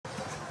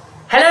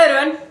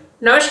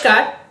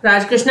Namaskar,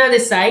 Raj Krishna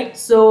this side.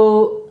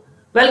 So,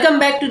 welcome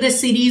back to this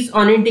series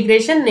on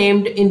integration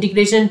named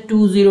Integration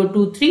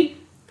 2023.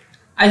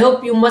 I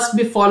hope you must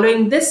be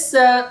following this.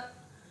 The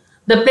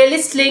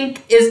playlist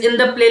link is in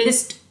the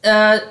playlist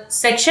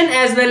section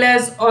as well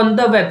as on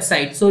the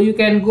website. So, you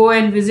can go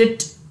and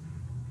visit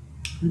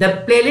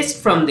the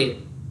playlist from there.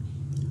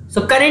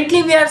 So,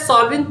 currently we are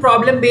solving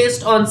problem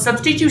based on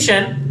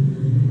substitution.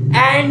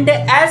 And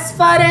as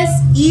far as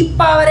e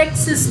power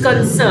x is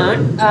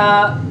concerned,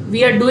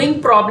 we are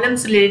doing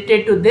problems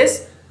related to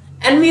this,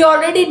 and we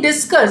already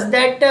discussed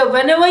that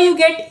whenever you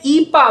get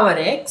e power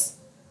x,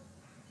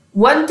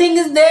 one thing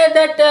is there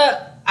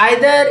that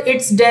either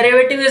its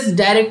derivative is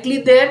directly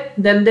there,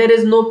 then there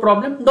is no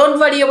problem. Don't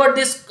worry about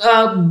this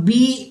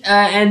b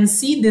and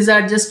c, these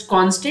are just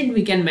constant,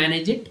 we can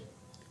manage it.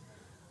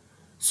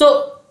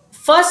 So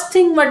first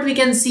thing what we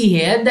can see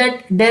here,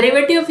 that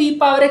derivative of e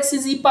power x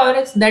is e power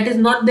x, that is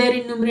not there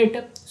in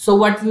numerator. So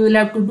what we will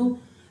have to do,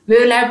 we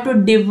will have to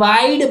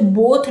divide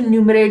both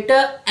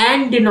numerator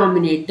and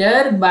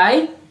denominator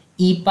by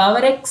e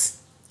power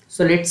x.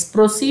 So let's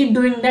proceed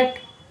doing that.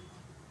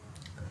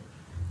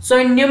 So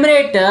in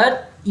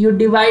numerator you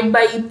divide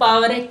by e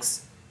power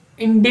x,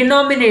 in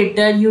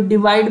denominator you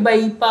divide by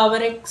e power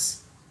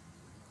x.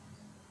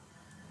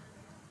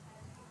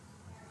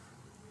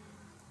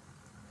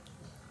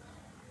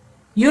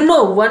 You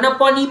know 1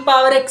 upon e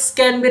power x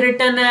can be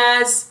written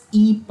as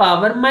e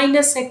power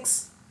minus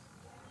x.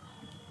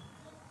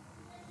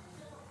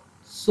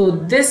 So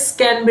this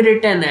can be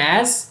written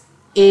as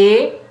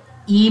a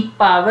e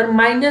power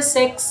minus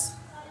x,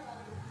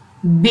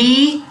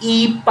 b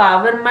e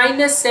power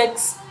minus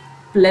x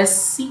plus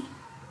c.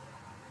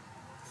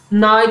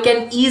 Now I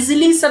can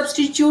easily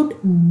substitute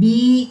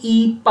b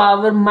e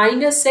power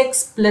minus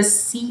x plus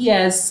c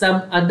as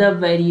some other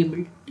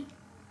variable.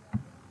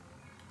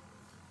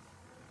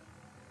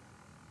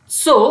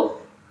 So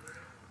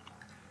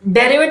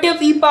derivative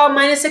of e power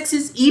minus x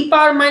is e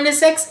power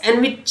minus x,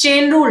 and with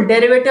chain rule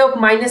derivative of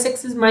minus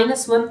x is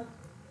minus 1.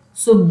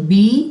 So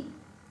b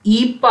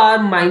e power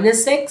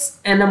minus x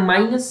and a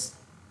minus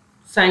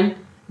sign.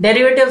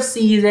 Derivative of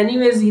c is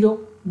anyway 0,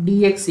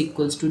 dx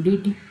equals to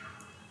dt.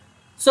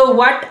 So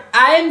what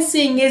I am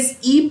saying is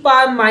e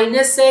power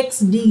minus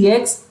x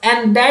dx,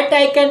 and that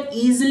I can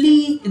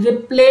easily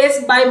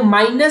replace by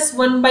minus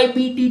 1 by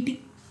b dt.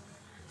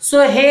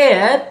 So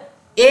here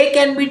a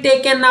can be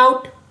taken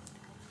out,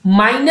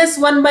 minus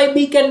 1 by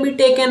b can be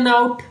taken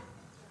out,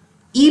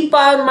 e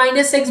power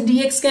minus x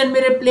dx can be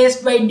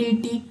replaced by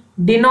dt,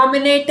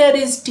 denominator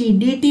is t,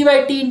 dt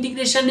by t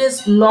integration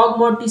is log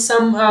mod t.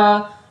 Some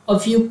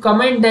of you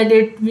comment that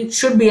it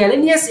should be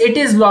ln. Yes, it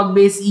is log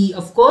base e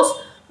of course,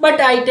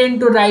 but I tend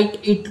to write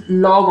it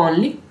log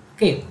only,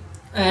 okay,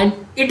 and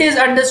it is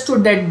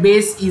understood that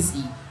base is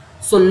e.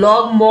 So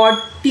log mod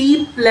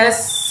t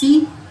plus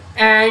c,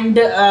 and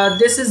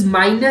this is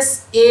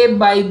minus a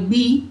by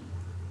b.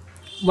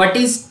 What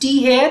is t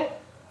here?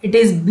 It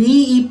is b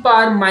e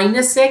power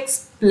minus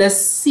x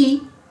plus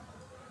c.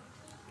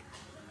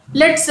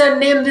 Let's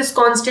name this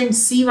constant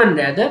c1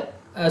 rather,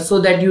 so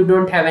that you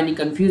don't have any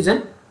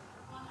confusion.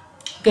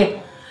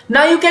 Okay,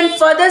 now you can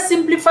further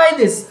simplify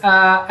this.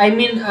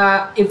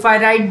 If I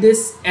write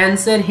this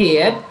answer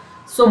here,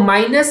 so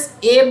minus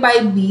a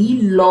by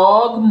b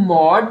log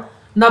mod.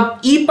 Now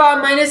e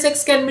power minus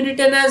x can be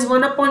written as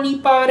 1 upon e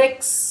power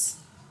x,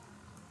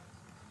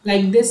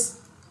 like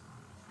this.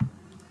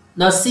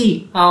 Now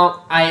see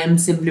how I am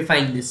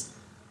simplifying this.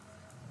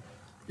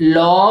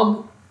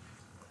 Log,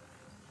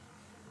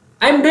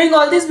 I am doing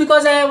all this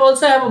because I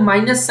also have a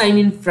minus sign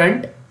in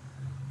front.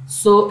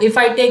 So if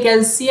I take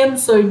LCM,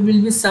 so it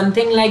will be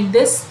something like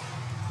this.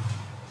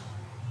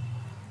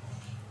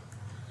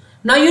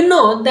 Now you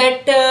know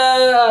that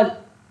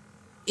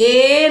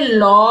a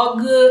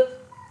log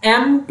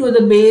m to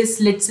the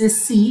base, let's say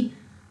c,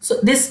 so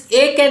this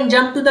a can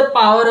jump to the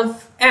power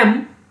of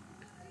m,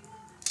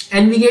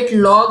 and we get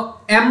log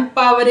m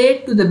power a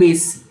to the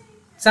base c,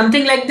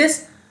 something like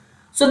this.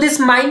 So this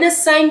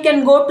minus sign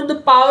can go to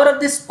the power of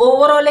this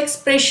overall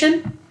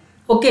expression.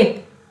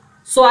 Okay,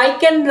 so I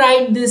can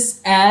write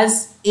this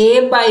as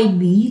a by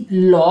b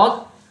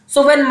log,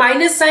 so when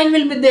minus sign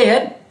will be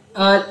there,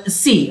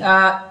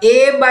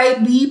 a by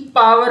b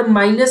power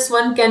minus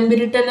 1 can be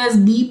written as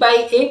b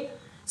by a.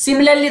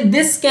 Similarly,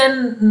 this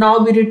can now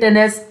be written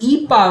as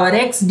e power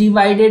x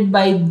divided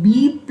by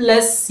b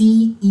plus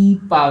c e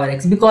power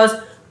x, because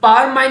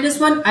power minus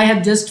 1 I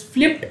have just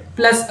flipped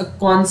plus a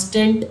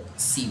constant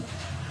c.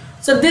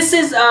 So this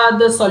is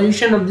the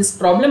solution of this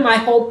problem. I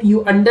hope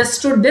you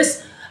understood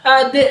this.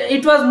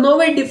 It was no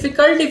way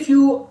difficult if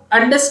you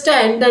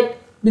understand that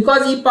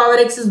because e power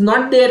x is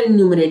not there in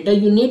numerator,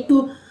 you need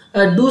to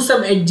do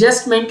some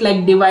adjustment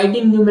like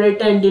dividing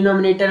numerator and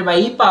denominator by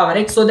e power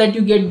x, so that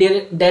you get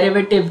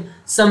derivative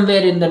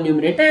somewhere in the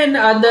numerator, and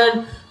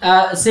other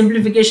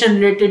simplification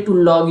related to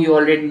log you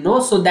already know.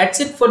 So that's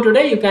it for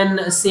today. You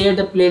can share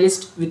the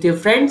playlist with your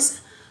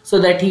friends so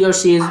that he or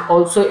she is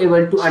also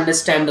able to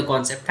understand the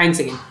concept. Thanks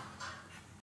again.